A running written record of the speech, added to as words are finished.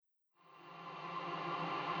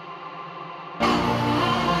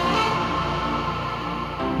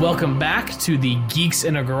Welcome back to the Geeks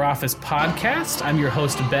in a Garoffice podcast. I'm your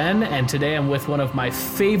host, Ben, and today I'm with one of my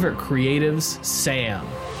favorite creatives, Sam.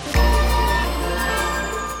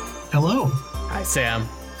 Hello. Hi, Sam.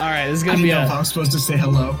 All right, this is going to be know if I'm supposed to say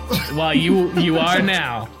hello. Well, you are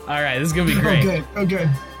now. All right, this is going to be great. Oh, good.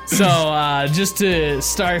 So, just to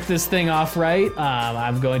start this thing off right,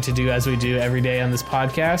 I'm going to do as we do every day on this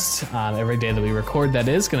podcast, every day that we record, that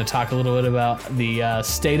is, going to talk a little bit about the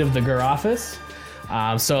state of the Garoffice.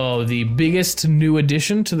 So the biggest new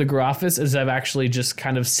addition to the Garoffice is I've actually just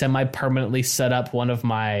kind of semi-permanently set up one of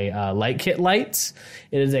my light kit lights.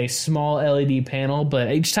 It is a small LED panel, but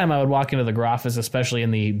each time I would walk into the Garoffice, especially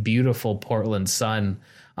in the beautiful Portland sun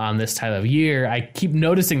this time of year, I keep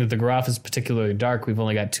noticing that the Garoffice is particularly dark. We've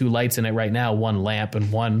only got two lights in it right now, one lamp and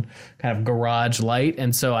one kind of garage light.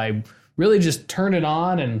 And so I really just turn it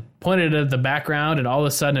on and point it at the background, and all of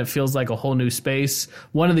a sudden it feels like a whole new space.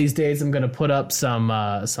 One of these days I'm going to put up some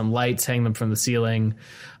lights, hang them from the ceiling.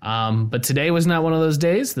 But today was not one of those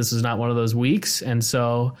days. This is not one of those weeks. And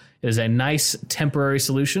so it is a nice temporary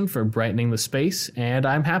solution for brightening the space, and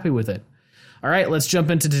I'm happy with it. All right, let's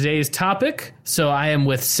jump into today's topic. So I am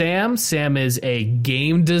with Sam. Sam is a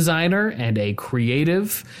game designer and a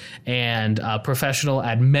creative and professional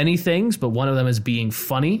at many things, but one of them is being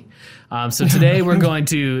funny. So today we're going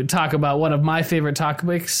to talk about one of my favorite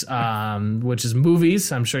topics, which is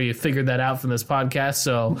movies. I'm sure you figured that out from this podcast.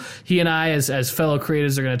 So he and I, as fellow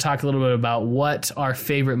creators, are going to talk a little bit about what our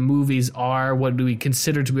favorite movies are, what do we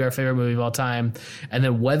consider to be our favorite movie of all time, and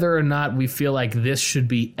then whether or not we feel like this should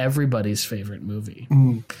be everybody's favorite movie.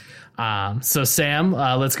 So Sam,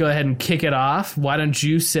 let's go ahead and kick it off. Why don't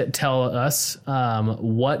you tell us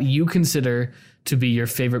what you consider to be your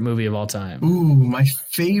favorite movie of all time? Ooh, my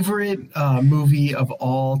favorite movie of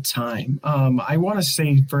all time. I want to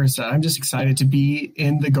say first that I'm just excited to be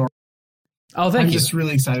in the Garoffice. Oh, thank you. I'm just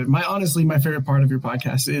really excited. Honestly, my favorite part of your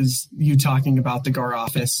podcast is you talking about the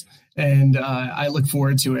Garoffice, and I look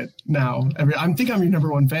forward to it now. I think I'm your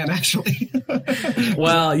number one fan, actually.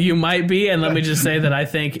 Well, you might be, and let me just say that I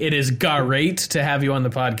think it is great to have you on the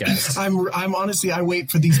podcast. I'm honestly, I wait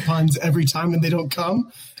for these puns every time, and they don't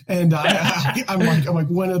come. And I'm like,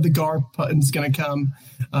 when are the Gar puns going to come?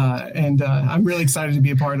 And I'm really excited to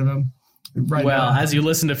be a part of them. Right now. As you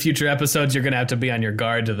listen to future episodes, you're going to have to be on your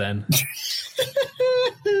guard then.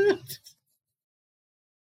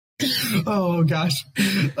 Oh gosh!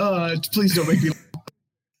 Please don't make me.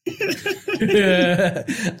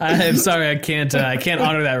 I'm sorry, I can't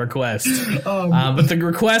honor that request. But the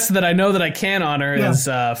request that I know that I can honor is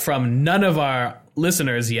from none of our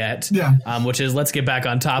listeners yet. Which is, let's get back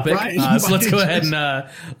on topic. Right. So let's go ahead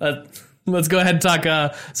and let's go ahead and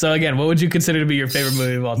talk. So again, what would you consider to be your favorite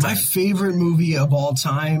movie of all time? My favorite movie of all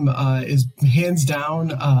time is hands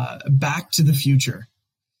down Back to the Future.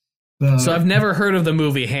 So I've never heard of the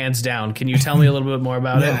movie, hands down. Can you tell me a little bit more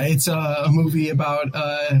about it? Yeah, it's a movie about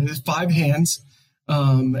 5 hands,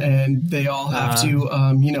 and they all have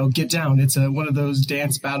to, get down. It's one of those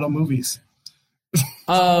dance battle movies.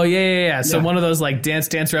 Oh yeah. So one of those like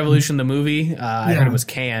Dance Revolution, the movie. I heard it was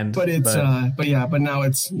canned, but now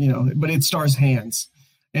it's but it stars hands,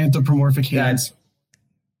 anthropomorphic hands.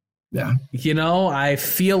 Yeah. I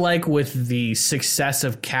feel like with the success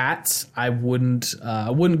of Cats, I wouldn't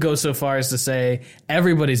go so far as to say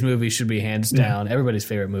everybody's movie should be hands down everybody's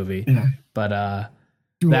favorite movie. Yeah. But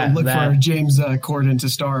look for James Corden to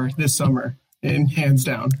star this summer in Hands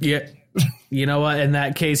Down. Yeah. You know what? In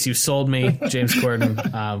that case, you sold me, James Corden.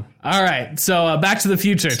 All right. So Back to the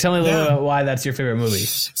Future. Tell me a little bit about why that's your favorite movie.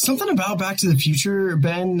 Something about Back to the Future,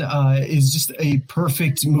 Ben, is just a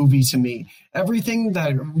perfect movie to me. Everything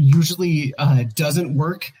that usually doesn't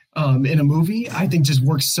work in a movie, I think just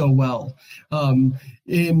works so well.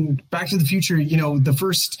 In Back to the Future, the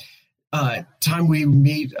first time we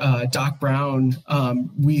meet Doc Brown,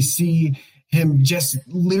 we see him just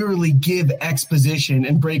literally give exposition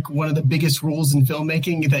and break one of the biggest rules in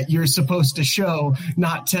filmmaking that you're supposed to show,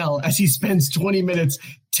 not tell, as he spends 20 minutes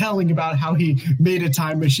telling about how he made a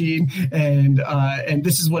time machine and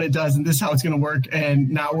this is what it does and this is how it's going to work. And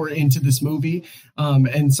now we're into this movie.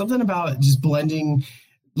 And something about just blending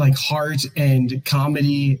like heart and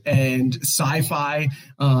comedy and sci-fi.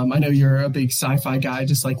 I know you're a big sci-fi guy,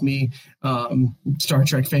 just like me. Star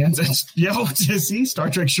Trek fans. See, Star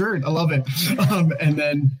Trek shirt. I love it. And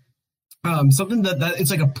then something that it's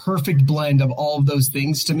like a perfect blend of all of those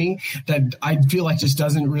things to me that I feel like just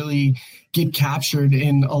doesn't really get captured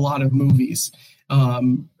in a lot of movies.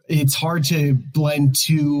 It's hard to blend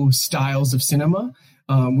two styles of cinema.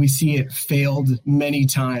 We see it failed many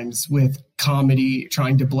times with comedy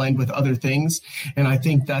trying to blend with other things. And I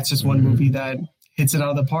think that's just one movie that hits it out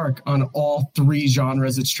of the park on all three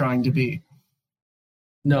genres it's trying to be.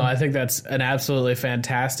 No, I think that's an absolutely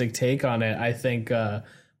fantastic take on it. I think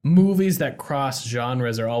movies that cross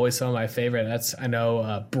genres are always some of my favorite. I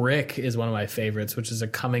know Brick is one of my favorites, which is a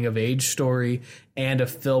coming of age story and a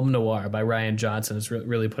film noir by Rian Johnson. It's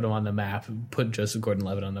really put him on the map, put Joseph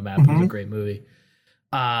Gordon-Levitt on the map. It was a great movie.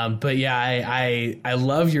 But yeah, I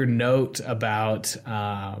love your note about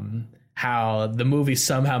how the movie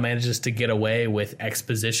somehow manages to get away with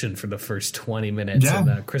exposition for the first 20 minutes. Yeah.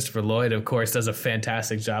 And Christopher Lloyd, of course, does a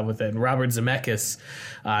fantastic job with it. And Robert Zemeckis,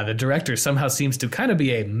 the director, somehow seems to kind of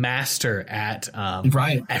be a master at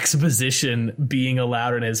exposition being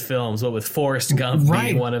allowed in his films. What with Forrest Gump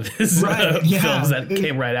being one of his films that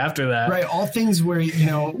came right after that. Right. All things where,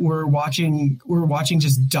 we're watching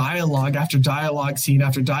just dialogue after dialogue scene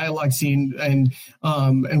after dialogue scene. And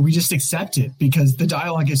we just accept it because the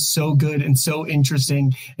dialogue is so good and so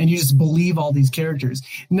interesting, and you just believe all these characters.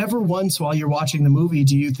 Never once while you're watching the movie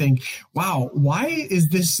do you think, wow, why is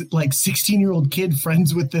this like 16-year-old kid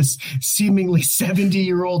friends with this seemingly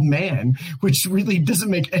 70-year-old man, which really doesn't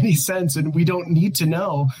make any sense, and we don't need to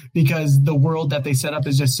know because the world that they set up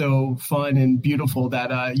is just so fun and beautiful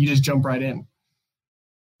that you just jump right in.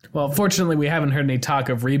 Well, fortunately, we haven't heard any talk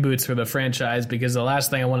of reboots for the franchise because the last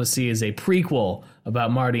thing I want to see is a prequel about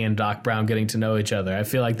Marty and Doc Brown getting to know each other. I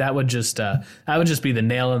feel like that would just be the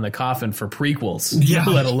nail in the coffin for prequels,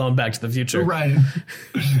 let alone Back to the Future. Right.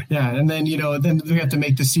 Yeah, and then then we have to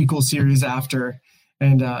make the sequel series after.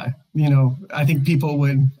 And, I think people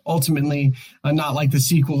would ultimately not like the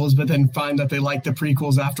sequels, but then find that they like the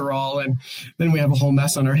prequels after all. And then we have a whole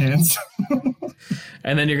mess on our hands.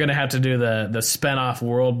 And then you're going to have to do the spin-off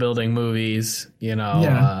world building movies,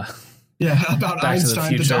 about Back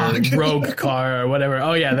Einstein, to the Future, the dog. Rogue Car or whatever.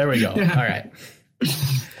 Oh, yeah, there we go. Yeah. All right.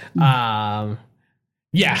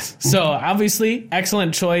 So obviously,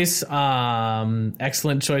 excellent choice.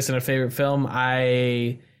 Excellent choice in a favorite film.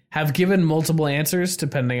 I have given multiple answers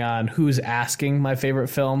depending on who's asking my favorite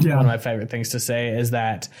film. Yeah. One of my favorite things to say is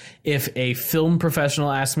that if a film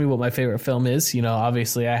professional asks me what my favorite film is,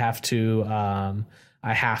 obviously I have to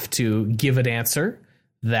give an answer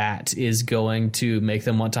that is going to make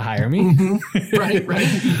them want to hire me. Mm-hmm. Right.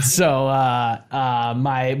 So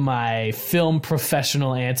my film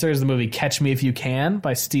professional answer is the movie Catch Me If You Can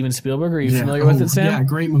by Steven Spielberg. Are you familiar with it, Sam? Yeah,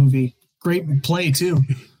 great movie. Great play, too.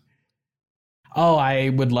 Oh, I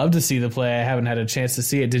would love to see the play. I haven't had a chance to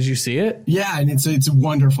see it. Did you see it? Yeah, and it's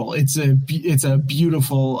wonderful. It's a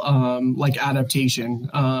beautiful adaptation.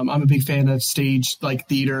 I'm a big fan of stage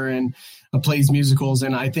theater and plays, musicals,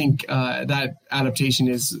 and I think that adaptation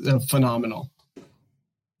is phenomenal.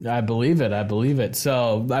 I believe it.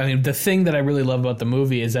 So, I mean, the thing that I really love about the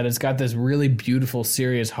movie is that it's got this really beautiful,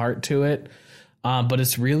 serious heart to it, but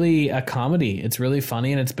it's really a comedy. It's really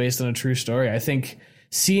funny, and it's based on a true story. I think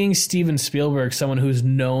seeing Steven Spielberg, someone who's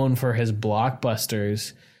known for his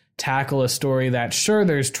blockbusters, tackle a story that, sure,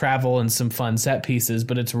 there's travel and some fun set pieces,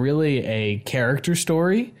 but it's really a character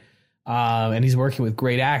story. And he's working with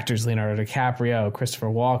great actors, Leonardo DiCaprio, Christopher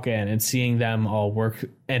Walken, and seeing them all work,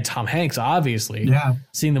 and Tom Hanks, obviously,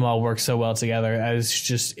 seeing them all work so well together. And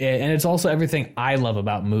it's also everything I love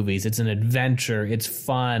about movies. It's an adventure. It's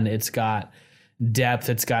fun. It's got depth.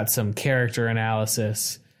 It's got some character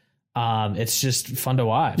analysis. It's just fun to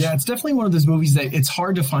watch. Yeah, it's definitely one of those movies that it's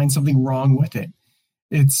hard to find something wrong with it.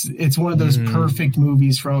 It's one of those perfect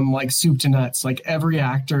movies from soup to nuts. Every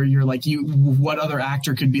actor, you're what other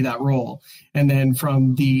actor could be that role? And then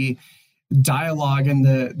from the dialogue and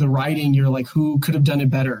the writing, you're who could have done it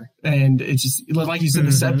better? And it's just like you said,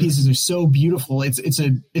 the set pieces are so beautiful. It's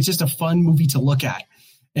just a fun movie to look at.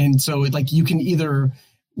 And so you can either,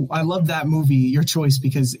 I love that movie, your choice,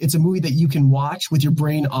 because it's a movie that you can watch with your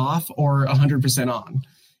brain off or 100% on.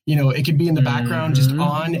 It could be in the background, just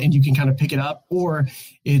on, and you can kind of pick it up, or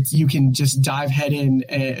you can just dive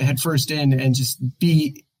head first in and just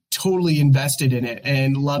be totally invested in it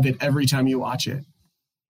and love it every time you watch it.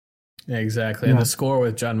 Exactly. Yeah. And the score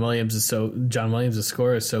with John Williams'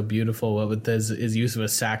 score is so beautiful. What with his use of a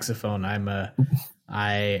saxophone,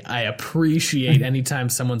 I appreciate anytime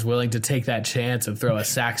someone's willing to take that chance and throw a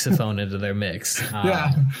saxophone into their mix.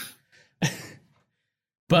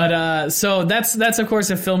 But so that's of course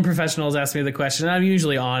if film professionals ask me the question. I'm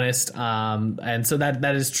usually honest, and so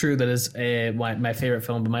that is true. That is my favorite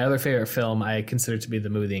film. But my other favorite film I consider to be the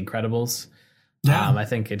movie The Incredibles. Yeah. I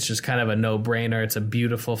think it's just kind of a no-brainer. It's a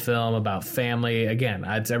beautiful film about family. Again,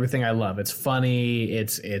 it's everything I love. It's funny.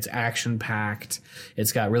 It's action-packed.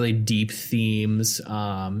 It's got really deep themes.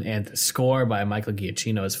 And the score by Michael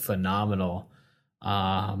Giacchino is phenomenal.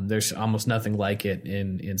 There's almost nothing like it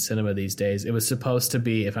in cinema these days. It was supposed to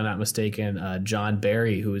be, if I'm not mistaken, John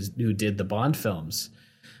Barry, who did the Bond films.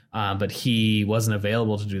 But he wasn't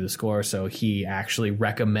available to do the score, so he actually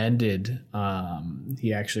recommended Michael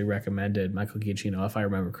Giacchino, if I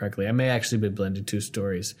remember correctly. I may actually be blending two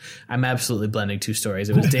stories. I'm absolutely blending two stories.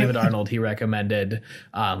 It was David Arnold he recommended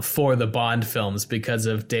for the Bond films because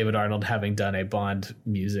of David Arnold having done a Bond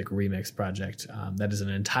music remix project. That is an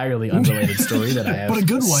entirely unrelated story that I have but a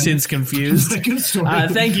good one. Since confused. A good story.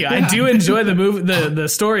 Thank you. Yeah. I do enjoy the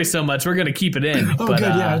story so much. We're going to keep it in. Oh, good.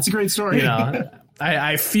 Yeah, it's a great story. You know,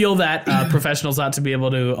 I feel that professionals ought to be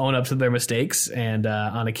able to own up to their mistakes, and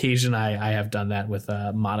on occasion I have done that with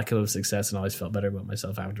a modicum of success and always felt better about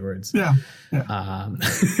myself afterwards. Yeah.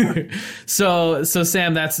 So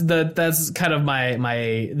Sam, that's kind of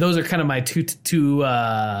my those are kind of my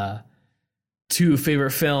two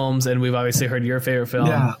favorite films, and we've obviously heard your favorite film.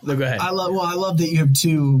 Yeah, go ahead. I love that you have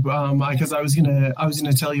two. Because I was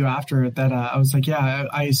gonna tell you after that. I was like, yeah,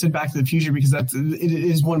 I said Back to the Future because it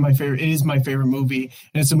is one of my favorite. It is my favorite movie,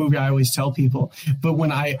 and it's a movie I always tell people. But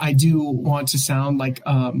when I do want to sound like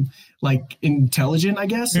intelligent, I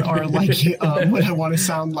guess, or like when I want to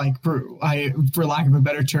sound like, for lack of a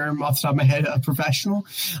better term, off the top of my head, a professional,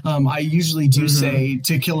 I usually do say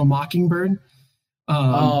To Kill a Mockingbird.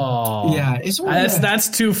 That's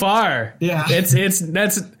too far. Yeah,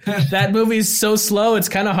 that movie's so slow. It's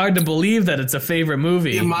kind of hard to believe that it's a favorite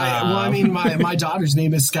movie. Yeah, my daughter's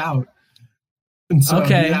name is Scout. So,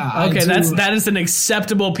 that is an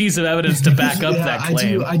acceptable pice of evidence to back up that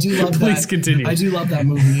claim. I do love that. Please continue. I do love that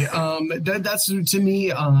movie. That's to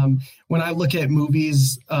me, when I look at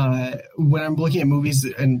movies, when I'm looking at movies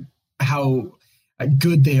and how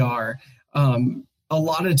good they are, a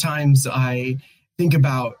lot of times I think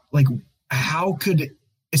about, like, how could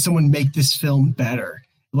someone make this film better?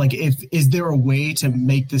 Like, is there a way to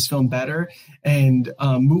make this film better? And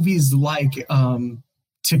movies like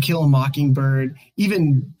To Kill a Mockingbird,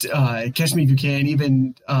 even Catch Me If You Can,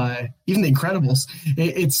 even The Incredibles,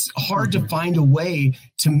 it's hard to find a way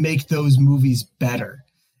to make those movies better.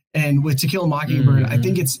 And with To Kill a Mockingbird, I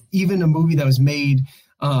think it's even a movie that was made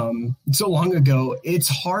so long ago. It's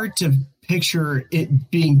hard to picture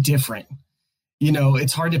it being different. You know,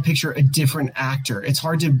 it's hard to picture a different actor. It's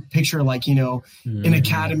hard to picture, like, you know, an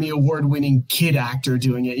Academy Award-winning kid actor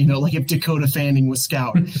doing it. You know, like if Dakota Fanning was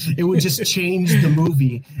Scout, it would just change the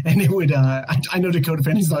movie. And it would, I know Dakota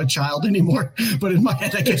Fanning's not a child anymore, but in my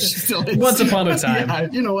head, I guess she still is. Once upon a time. Yeah,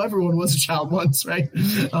 you know, everyone was a child once, right?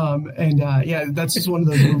 That's just one of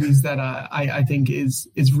those movies that I think is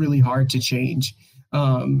really hard to change.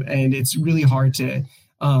 And it's really hard to...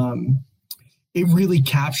 it really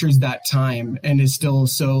captures that time and is still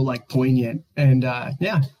so, like, poignant. And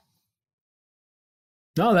yeah.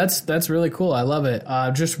 No, that's really cool. I love it.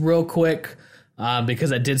 Just real quick,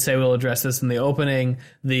 because I did say we'll address this in the opening,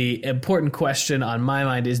 the important question on my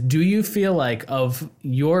mind is, do you feel like, of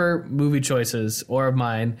your movie choices or of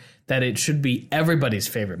mine, that it should be everybody's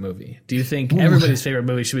favorite movie? Do you think everybody's favorite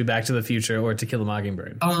movie should be Back to the Future or To Kill a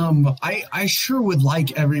Mockingbird? I sure would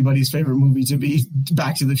like everybody's favorite movie to be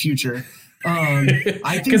Back to the Future. I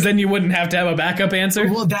think, because then you wouldn't have to have a backup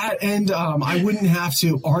answer. Well, that, and I wouldn't have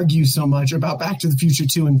to argue so much about Back to the Future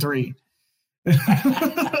 2 and 3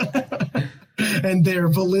 and their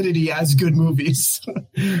validity as good movies,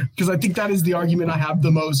 because I think that is the argument I have the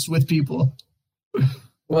most with people.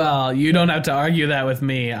 Well, you don't have to argue that with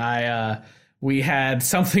me. We had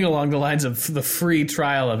something along the lines of the free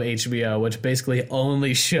trial of HBO, which basically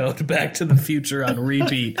only showed Back to the Future on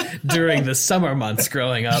repeat during the summer months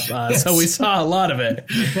growing up. Yes. So we saw a lot of it.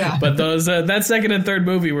 Yeah. But those that second and third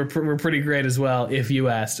movie were pretty great as well, if you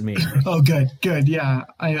asked me. Oh, good. Yeah,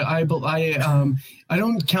 I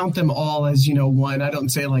don't count them all as, you know, one. I don't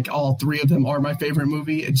say like all three of them are my favorite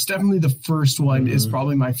movie. It's definitely the first one is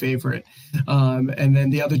probably my favorite, and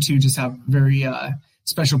then the other two just have very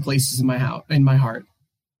special places in my heart,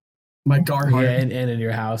 my gar heart. Yeah, and in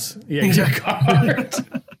your house. Yeah, your gar heart.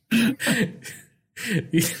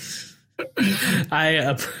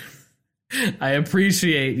 I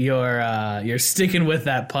appreciate your sticking with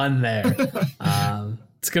that pun there.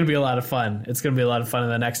 It's going to be a lot of fun. It's going to be a lot of fun in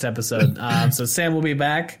the next episode. So Sam will be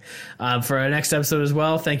back for our next episode as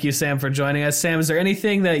well. Thank you, Sam, for joining us. Sam, is there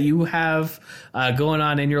anything that you have going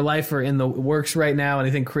on in your life or in the works right now?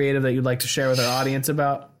 Anything creative that you'd like to share with our audience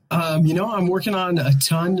about? I'm working on a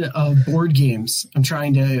ton of board games. I'm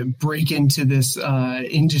trying to break into this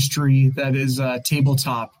industry that is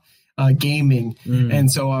tabletop gaming.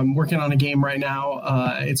 And so I'm working on a game right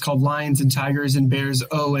now. It's called Lions and Tigers and Bears,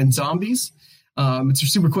 and Zombies. It's a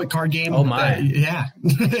super quick card game. Oh my! Yeah,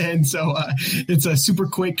 and so it's a super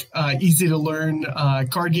quick, easy to learn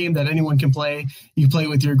card game that anyone can play. You can play it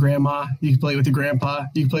with your grandma. You can play it with your grandpa.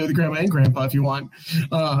 You can play with your grandma and grandpa if you want.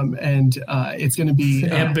 And it's going to be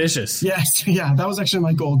ambitious. Yes, yeah, that was actually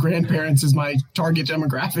my goal. Grandparents is my target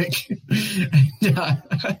demographic.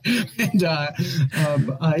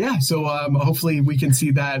 So hopefully we can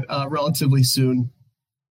see that relatively soon.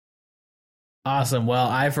 Awesome. Well,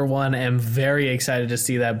 I, for one, am very excited to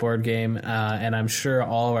see that board game, and I'm sure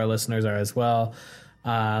all of our listeners are as well.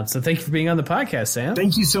 So thank you for being on the podcast, Sam.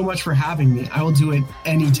 Thank you so much for having me. I will do it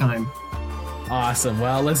anytime. Awesome.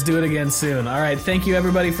 Well, let's do it again soon. All right. Thank you,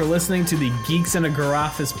 everybody, for listening to the Geeks in a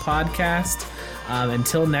Garoffice podcast.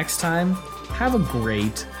 Until next time, have a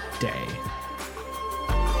great day.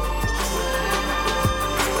 All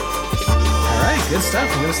right. Good stuff.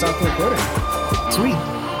 I'm going to stop the recording. Sweet.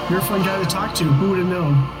 You're a fun guy to talk to. Who would have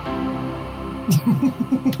known?